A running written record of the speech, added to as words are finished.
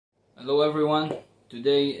Hello everyone,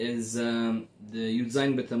 today is the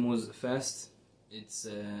Yud Tammuz fast. It's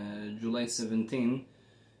July 17,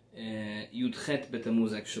 Yud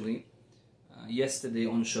Tammuz actually. Yesterday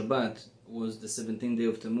on Shabbat was the 17th day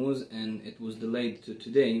of Tammuz and it was delayed to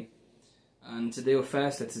today. And it's a day of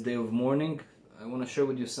fast, it's a day of mourning. I want to share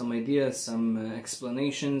with you some ideas, some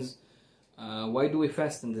explanations. Why do we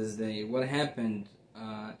fast on this day? What happened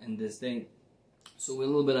in this day? So we a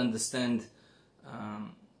little bit understand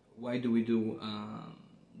why do we do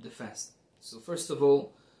the fast. So first of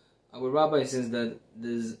all, our rabbi says that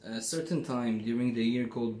there's a certain time during the year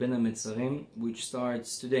called Bein ha-Metzarim, which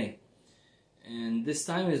starts today. And this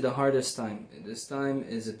time is the hardest time. This time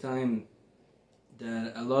is a time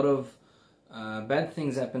that a lot of bad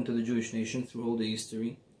things happen to the Jewish nation through all the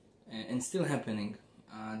history, and still happening.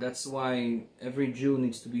 That's why every Jew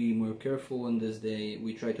needs to be more careful on this day.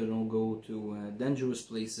 We try to not go to dangerous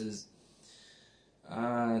places,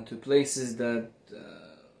 to places that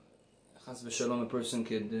chas v'shalom a person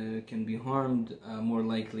can be harmed more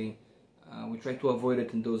likely. We try to avoid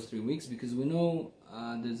it in those 3 weeks because we know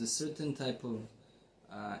there's a certain type of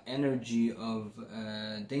energy of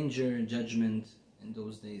danger, judgment in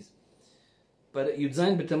those days. But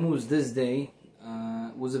Yud Tammuz, this day,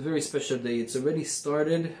 was a very special day. It's already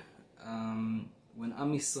started when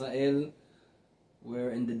Am Israel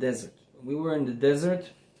were in the desert. We were in the desert.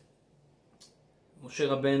 Moshe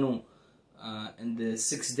Rabbeinu, in the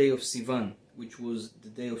 6th day of Sivan, which was the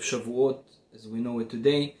day of Shavuot, as we know it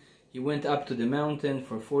today, he went up to the mountain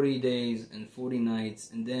for 40 days and 40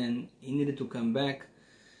 nights, and then he needed to come back.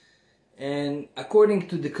 And according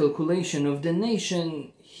to the calculation of the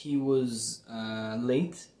nation, he was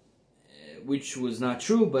late, which was not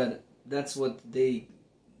true, but that's what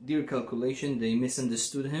their calculation, they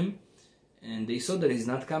misunderstood him, and they saw that he's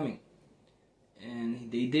not coming.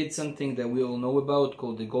 And they did something that we all know about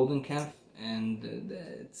called the golden calf, and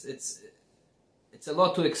it's a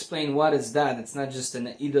lot to explain what is that. It's not just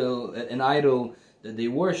an idol that they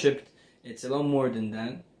worshipped. It's a lot more than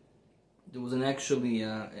that. There was actually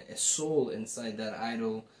a soul inside that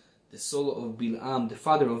idol, the soul of Bilam, the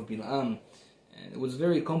father of Bilam. And it was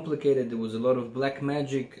very complicated. There was a lot of black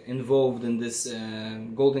magic involved in this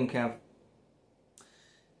golden calf.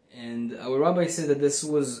 And our rabbi said that this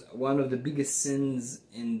was one of the biggest sins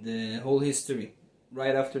in the whole history.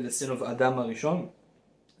 Right after the sin of Adam HaRishon,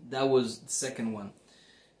 that was the second one.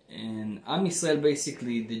 And Am Yisrael,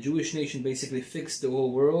 basically, the Jewish nation basically fixed the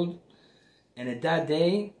whole world. And at that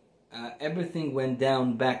day, everything went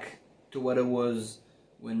down back to what it was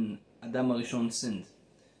when Adam HaRishon sinned.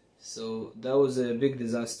 So that was a big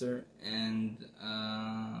disaster. And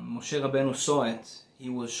Moshe Rabbeinu saw it. He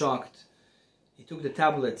was shocked. He took the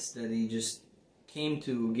tablets that he just came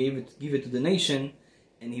to give it to the nation,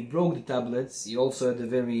 and he broke the tablets. He also had a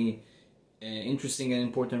very interesting and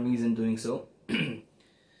important reason doing so.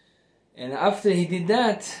 And after he did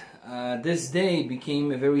that, this day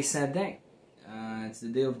became a very sad day. It's the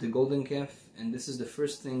day of the golden calf, and this is the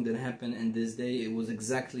first thing that happened in this day. It was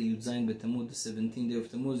exactly Yud Tammuz, the 17th day of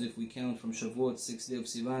Tammuz. If we count from Shavuot, 6th day of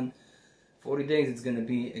Sivan, 40 days, it's going to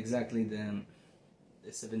be exactly the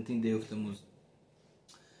 17th day of Tammuz.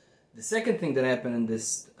 The second thing that happened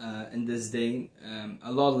in this day, a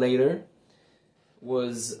lot later,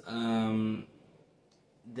 was the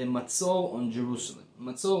Matzor on Jerusalem.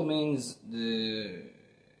 Matzor means the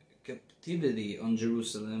captivity on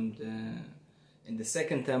Jerusalem. In the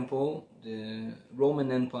Second Temple, the Roman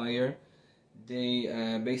Empire,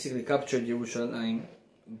 they basically captured Jerusalem.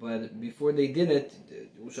 But before they did it,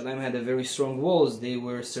 Jerusalem had a very strong walls. They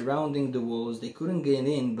were surrounding the walls. They couldn't get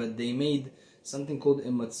in, but they made something called a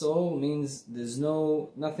matzor, means there's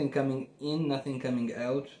nothing coming in, nothing coming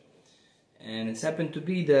out. And it's happened to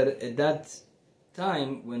be that at that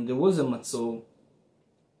time, when there was a matzor,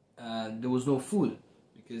 there was no food.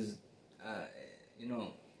 Because,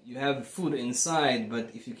 you have food inside,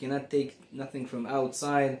 but if you cannot take nothing from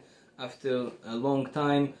outside, after a long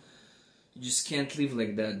time, you just can't live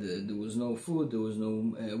like that. There was no food, there was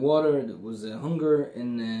no water, there was hunger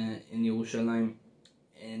in Jerusalem.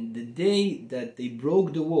 And the day that they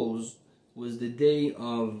broke the walls was the day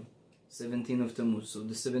of 17th of Tammuz. So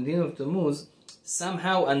the 17th of Tammuz,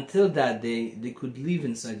 somehow until that day, they could live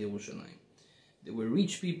inside Jerusalem. There were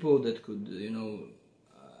rich people that could,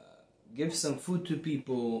 give some food to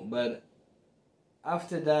people. But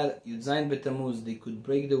after that, Yud Tammuz, they could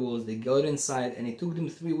break the walls, they got inside, and it took them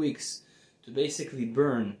 3 weeks to basically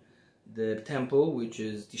burn the temple, which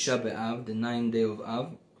is Tisha B'Av, the 9th day of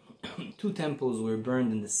Av. 2 temples were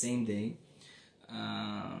burned in the same day,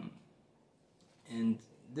 and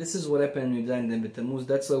this is what happened in Yud Tammuz.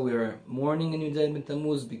 That's why we are mourning in Yud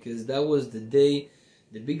Tammuz, because that was the day,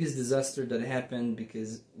 the biggest disaster that happened,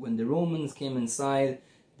 because when the Romans came inside,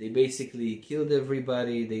 they basically killed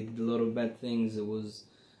everybody, they did a lot of bad things. It was,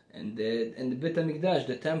 and the Beit HaMikdash,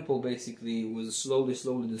 the temple, basically was slowly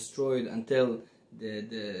destroyed until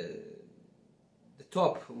the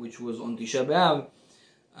top, which was on Tisha B'Av.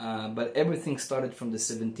 But everything started from the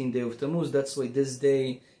 17th day of Tammuz. That's why this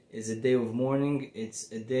day is a day of mourning.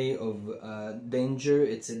 It's a day of danger.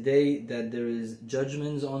 It's a day that there is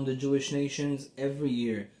judgments on the Jewish nations every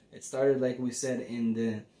year. It started, like we said, in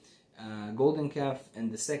the golden calf,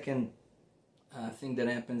 and the second thing that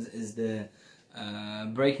happens is the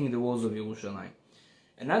breaking the walls of Yerushalayim.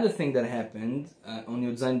 Another thing that happened on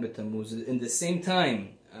Yud Zayin B'Tammuz, in the same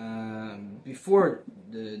time, before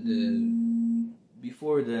the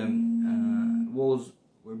walls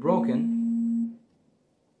were broken,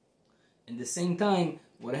 in the same time,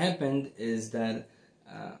 what happened is that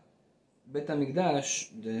Beit HaMikdash,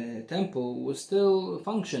 the temple, was still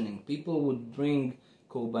functioning. People would bring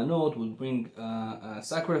korbanot, would bring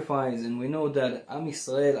sacrifice, and we know that Am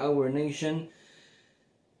Yisrael, our nation,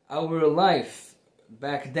 our life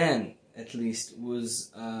back then, at least,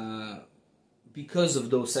 was because of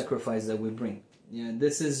those sacrifices that we bring. Yeah,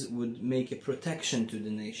 would make a protection to the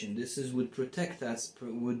nation. Would protect us,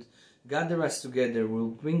 would gather us together, will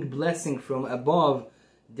bring blessing from above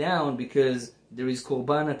down, because there is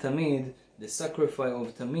korban tamid, the sacrifice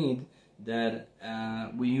of tamid, that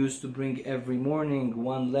we used to bring every morning,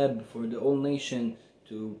 one leb for the whole nation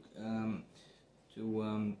to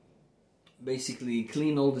basically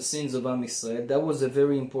clean all the sins of Am Yisrael. That was a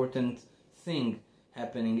very important thing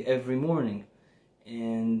happening every morning.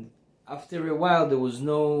 And after a while, there was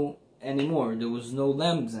no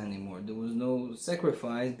lambs anymore. There was no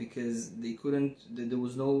sacrifice, because they couldn't. There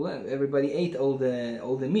was no lamb. Everybody ate all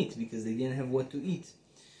the meat because they didn't have what to eat.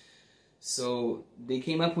 So they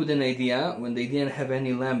came up with an idea when they didn't have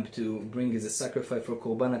any lamb to bring as a sacrifice for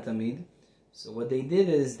korban tamid. So what they did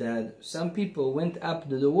is that some people went up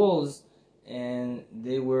to the walls and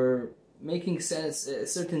they were making a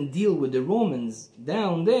certain deal with the Romans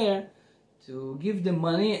down there to give them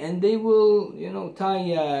money, and they will, tie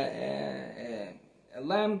a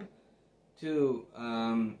lamb to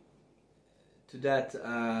that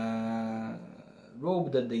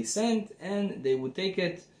robe that they sent, and they would take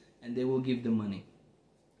it and they will give the money.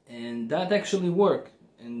 And that actually worked,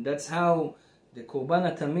 and that's how the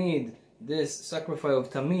korban tamid, this sacrifice of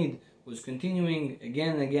tamid, was continuing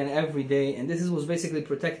again and again every day, and this was basically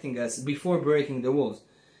protecting us before breaking the walls.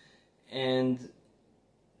 And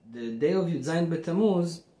the day of Yud Zayin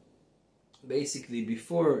B'Tammuz, basically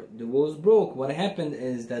before the walls broke, what happened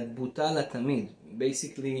is that butal tamid.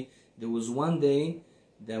 Basically, there was one day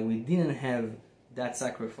that we didn't have that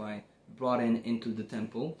sacrifice brought into the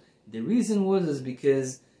temple. The reason was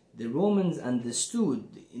because the Romans understood.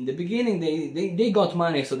 In the beginning, they got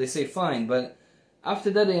money, so they say fine, but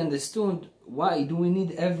after that they understood, why do we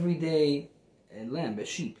need every day a lamb, a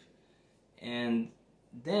sheep? And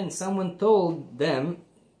then someone told them,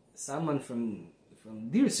 someone from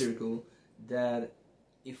their circle, that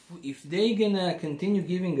if they gonna continue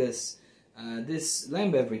giving us this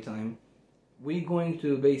lamb every time, we're going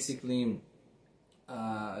to basically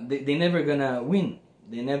they never gonna win.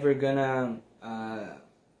 They never gonna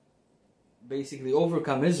basically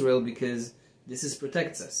overcome Israel, because this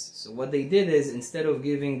protects us. So what they did is, instead of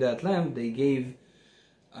giving that lamb, they gave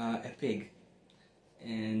a pig.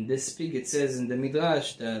 And this pig, it says in the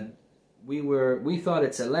Midrash that we thought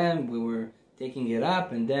it's a lamb, we were taking it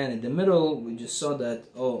up, and then in the middle we just saw that,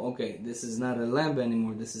 oh, okay, this is not a lamb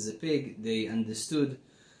anymore, this is a pig. They understood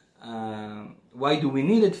why do we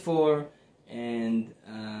need it for, and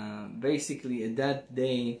basically at that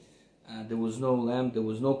day there was no lamb, there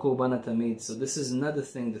was no korban tamid. So this is another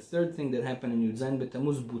thing, the third thing that happened in Yud Zayin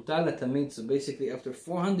B'Tammuz, butal tamid. So basically after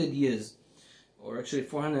 400 years, or actually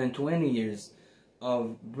 420 years,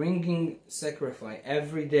 of bringing sacrifice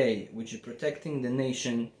every day, which is protecting the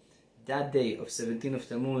nation, that day of 17th of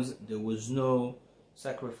Tammuz, there was no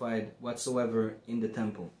sacrifice whatsoever in the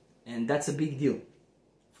temple. And that's a big deal.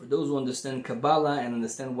 For those who understand Kabbalah and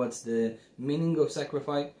understand what's the meaning of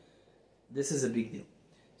sacrifice, this is a big deal.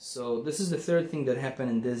 So this is the third thing that happened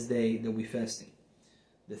in this day that we're fasting.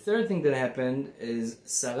 The third thing that happened is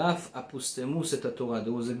Saraf Apostemus et Torah.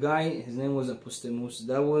 There was a guy, his name was Apostemus.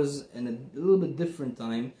 That was in a little bit different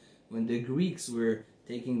time when the Greeks were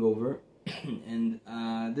taking over. And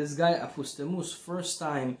this guy Apostemus, first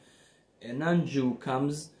time a non-Jew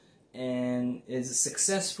comes and is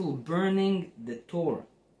successful burning the Torah.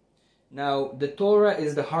 Now, the Torah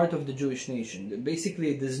is the heart of the Jewish nation.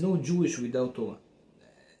 Basically, there's no Jewish without Torah.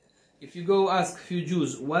 If you go ask a few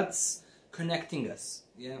Jews, what's connecting us?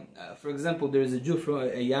 Yeah. For example, there is a Jew, from a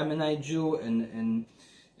Yemenite Jew, and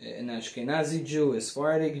an Ashkenazi Jew, a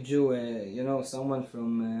Sephardic Jew, someone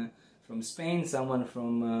from Spain, someone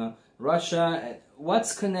from Russia.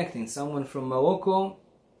 What's connecting? Someone from Morocco.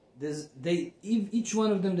 Each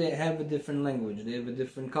one of them, they have a different language. They have a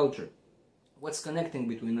different culture. What's connecting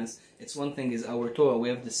between us? It's one thing is our Torah. We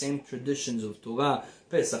have the same traditions of Torah,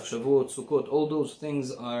 Pesach, Shavuot, Sukkot. All those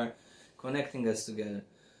things are connecting us together.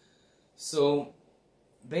 So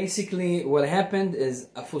basically what happened is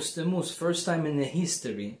Tammuz, first time in the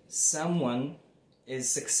history, someone is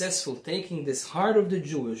successful taking this heart of the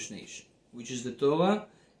Jewish nation, which is the Torah,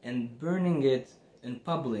 and burning it in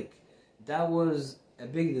public. That was a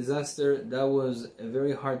big disaster. That was a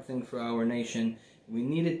very hard thing for our nation. We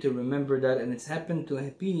needed to remember that, and it's happened to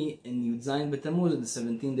be in Yud Tammuz, the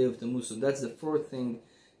 17th day of Tammuz. So that's the fourth thing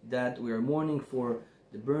that we are mourning for,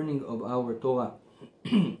 the burning of our Torah.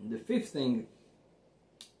 The fifth thing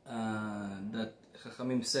that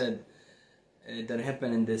Chachamim said that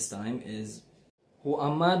happened in this time is Hu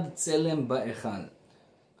amad tzelem ba'echal.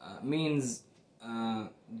 Means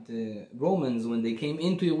the Romans, when they came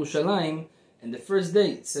into Yerushalayim, and the first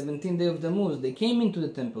day, 17th day of Tammuz, they came into the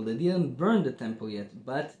temple. They didn't burn the temple yet,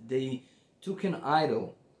 but they took an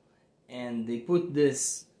idol and they put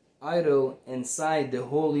this idol inside the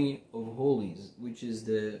Holy of Holies, which is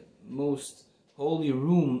the most holy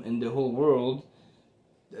room in the whole world,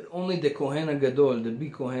 that only the Kohen HaGadol, the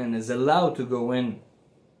big Kohen, is allowed to go in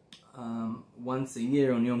once a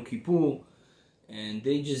year on Yom Kippur. And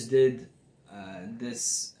they just did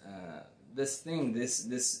this thing.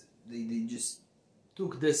 They just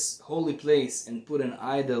took this holy place and put an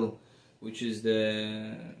idol, which is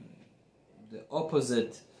the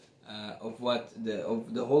opposite of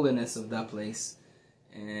the holiness of that place,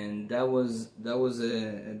 and that was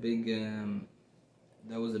a big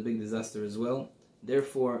disaster as well.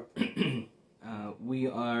 Therefore, we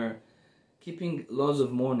are keeping laws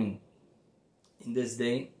of mourning in this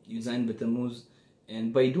day, Yud Tammuz,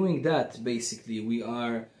 and by doing that, basically, we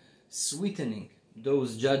are sweetening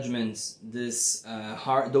those judgments, those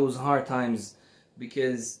hard times,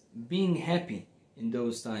 because being happy in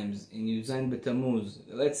those times, in Yud Tammuz,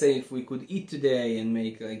 let's say if we could eat today and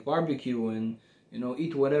make like barbecue and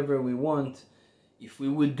eat whatever we want, if we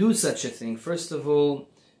would do such a thing, first of all,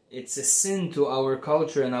 it's a sin to our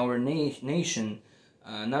culture and our nation,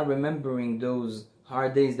 not remembering those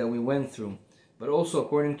hard days that we went through. But also,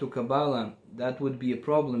 according to Kabbalah, that would be a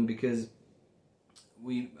problem, because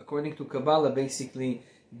according to Kabbalah, basically,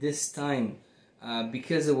 this time,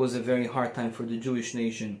 because it was a very hard time for the Jewish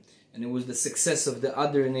nation, and it was the success of the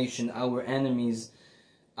other nation, our enemies,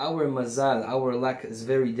 our mazal, our luck is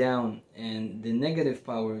very down, and the negative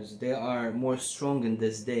powers, they are more strong in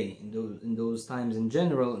this day, in those times in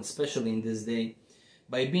general, especially in this day.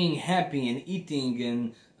 By being happy and eating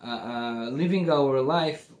and living our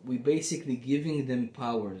life, we basically giving them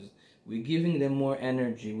powers. We're giving them more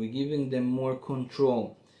energy. We're giving them more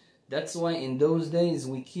control. That's why in those days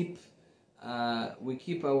we keep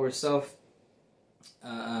ourselves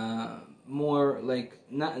more like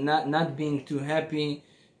not being too happy.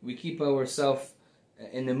 We keep ourselves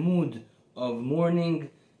in a mood of mourning,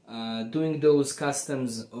 doing those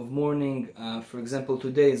customs of mourning. For example,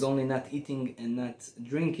 today is only not eating and not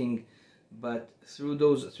drinking, but through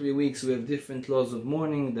those 3 weeks we have different laws of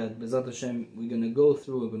mourning that B'ezrat Hashem we're going to go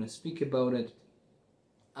through. We're going to speak about it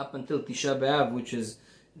up until Tisha B'Av, which is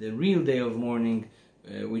the real day of mourning,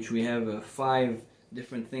 which we have 5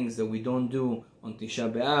 different things that we don't do on Tisha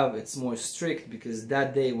B'Av. It's more strict because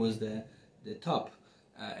that day was the top,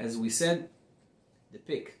 as we said, the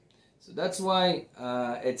pick. So that's why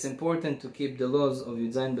it's important to keep the laws of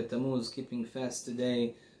Yud Tammuz, keeping fast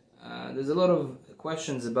today. There's a lot of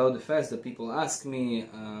questions about the fast that people ask me.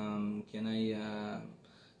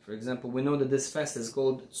 For example, we know that this fast is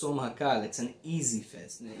called Tzom Hakal. It's an easy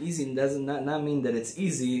fast. Now, easy does not mean that it's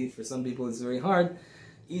easy. For some people it's very hard.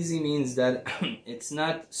 Easy means that it's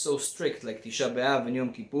not so strict like Tisha B'Av and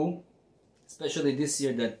Yom Kippur. Especially this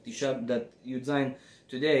year that Yud Zayin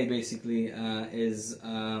today basically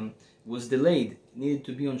was delayed. It needed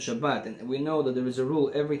to be on Shabbat. And we know that there is a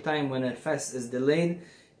rule every time when a fast is delayed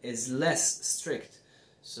is less strict.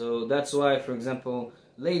 So that's why, for example,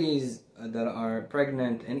 ladies that are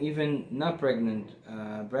pregnant and even not pregnant,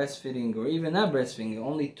 breastfeeding or even not breastfeeding,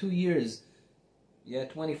 only 2 years,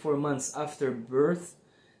 24 months after birth,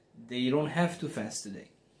 they don't have to fast today.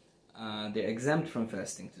 They're exempt from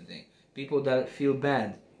fasting today. People that feel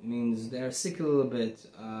bad means they are sick a little bit.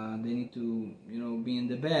 They need to, be in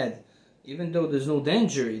the bed, even though there's no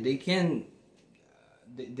danger. They can.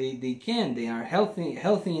 They are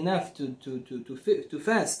healthy enough to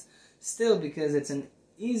fast still, because it's an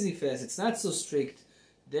easy fast. It's not so strict.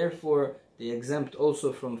 Therefore, they exempt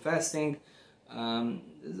also from fasting.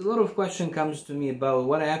 There's a lot of question comes to me about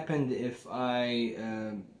what happened if I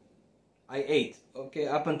ate. Okay,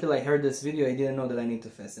 up until I heard this video, I didn't know that I need to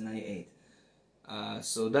fast, and I ate.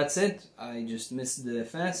 So that's it. I just missed the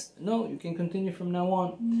fast. No, you can continue from now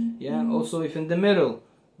on. Yeah. Also, if in the middle,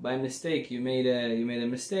 by mistake, you made a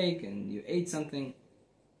mistake and you ate something,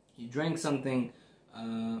 you drank something,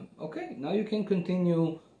 okay, now you can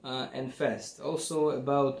continue and fast. Also,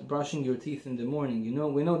 about brushing your teeth in the morning.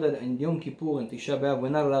 We know that in Yom Kippur and Tisha B'Av we're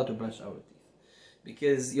not allowed to brush our teeth,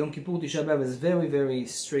 because Yom Kippur, Tisha B'Av is very, very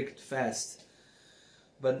strict fast.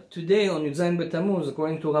 But today on Yud Tammuz,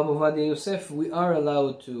 according to Rabbi Yosef, we are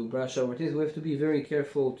allowed to brush our teeth. We have to be very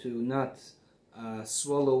careful to not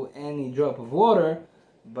swallow any drop of water,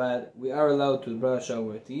 but we are allowed to brush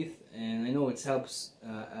our teeth, and I know it helps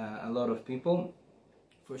a lot of people.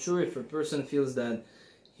 For sure, if a person feels that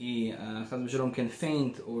he can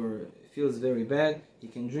faint or feels very bad, he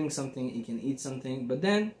can drink something, he can eat something, but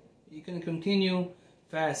then you can continue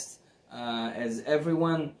fast as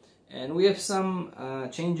everyone. And we have some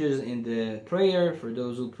changes in the prayer for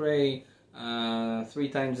those who pray 3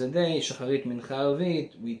 times a day, Shacharit, Mincha,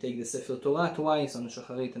 Arvit. We take the Sefer Torah twice on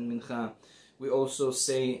Shacharit and Mincha. We also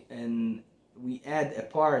say, and we add a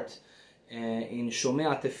part in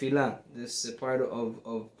Shomea Tefillah, this part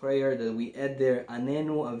of prayer that we add there,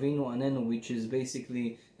 Anenu, Avinu, Anenu, which is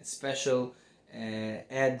basically a special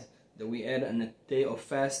add that we add on a day of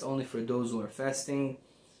fast, only for those who are fasting.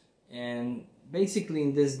 And basically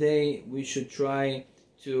in this day, we should try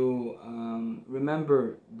to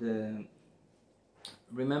remember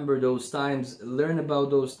those times, learn about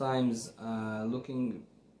those times,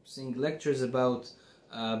 seeing lectures about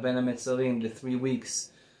Bein ha-Metzarim, the 3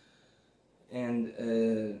 weeks, and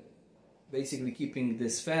basically keeping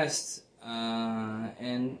this fast,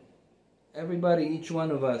 and everybody, each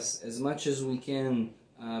one of us, as much as we can,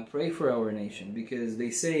 pray for our nation, because they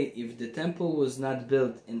say if the temple was not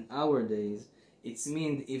built in our days, it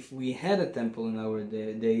means if we had a temple in our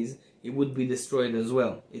days, it would be destroyed as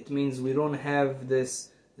well. It means we don't have this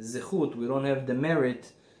zechut, we don't have the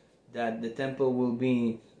merit that the temple will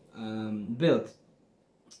be built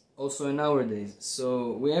also in our days.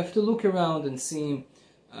 So we have to look around and see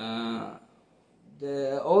all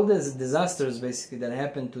these disasters basically that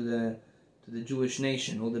happened to the Jewish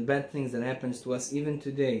nation, all the bad things that happens to us even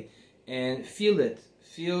today, and feel the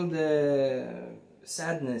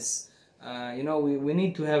sadness. We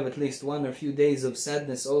need to have at least 1 or few days of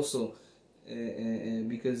sadness also,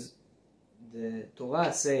 because the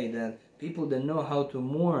Torah say that people that know how to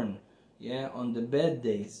mourn, on the bad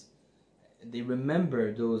days, they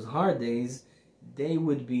remember those hard days, they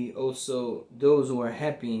would be also those who are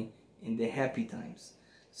happy in the happy times.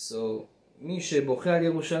 So, so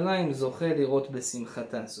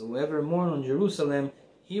whoever mourn on Jerusalem,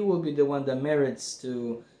 he will be the one that merits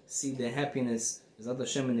to see the happiness B'ezrat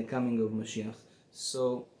Hashem in the coming of Mashiach.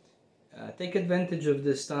 So take advantage of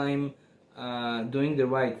this time, doing the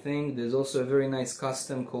right thing. There's also a very nice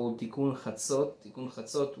custom called Tikkun Chatzot. Tikkun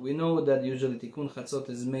Chatzot, we know that usually Tikkun Chatzot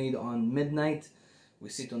is made on midnight. We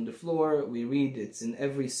sit on the floor, we read, it's in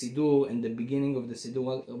every Siddur, in the beginning of the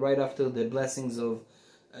Siddur, right after the blessings of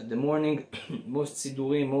the morning. Most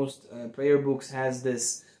Siddurim, most prayer books has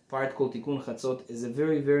this part called Tikkun Chatzot. Is a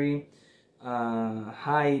very, very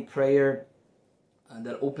high prayer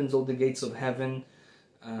that opens all the gates of heaven.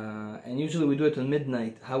 And usually we do it on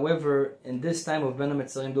midnight. However, in this time of Bein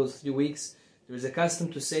ha-Metzarim, those 3 weeks, there is a custom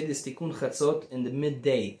to say this Tikkun Chatzot in the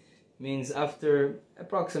midday. Means after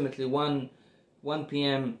approximately 1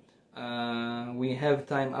 p.m. We have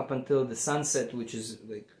time up until the sunset, which is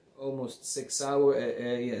like almost 6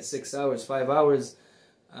 hours, 6 hours, 5 hours,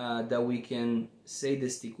 that we can say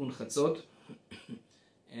this Tikkun Chatzot.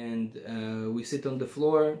 And we sit on the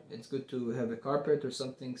floor. It's good to have a carpet or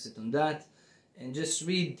something, sit on that, and just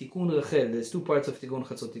read Tikkun Rachel. There's 2 parts of Tikkun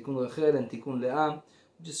Chatzot, Tikkun Rachel and Tikkun Leah.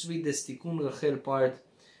 Just read this Tikkun Rachel part,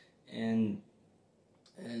 and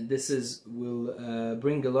this will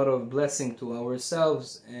bring a lot of blessing to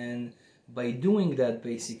ourselves. And by doing that,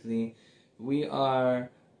 basically, we are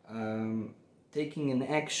taking an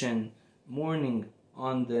action, mourning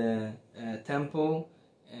on the temple.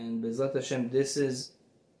 And B'ezrat Hashem, this is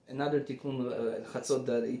another Tikkun Chatzot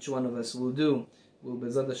that each one of us will do. Will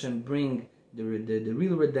B'ezrat Hashem bring the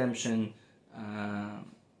real redemption.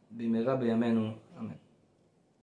 B'mera b'yamenu.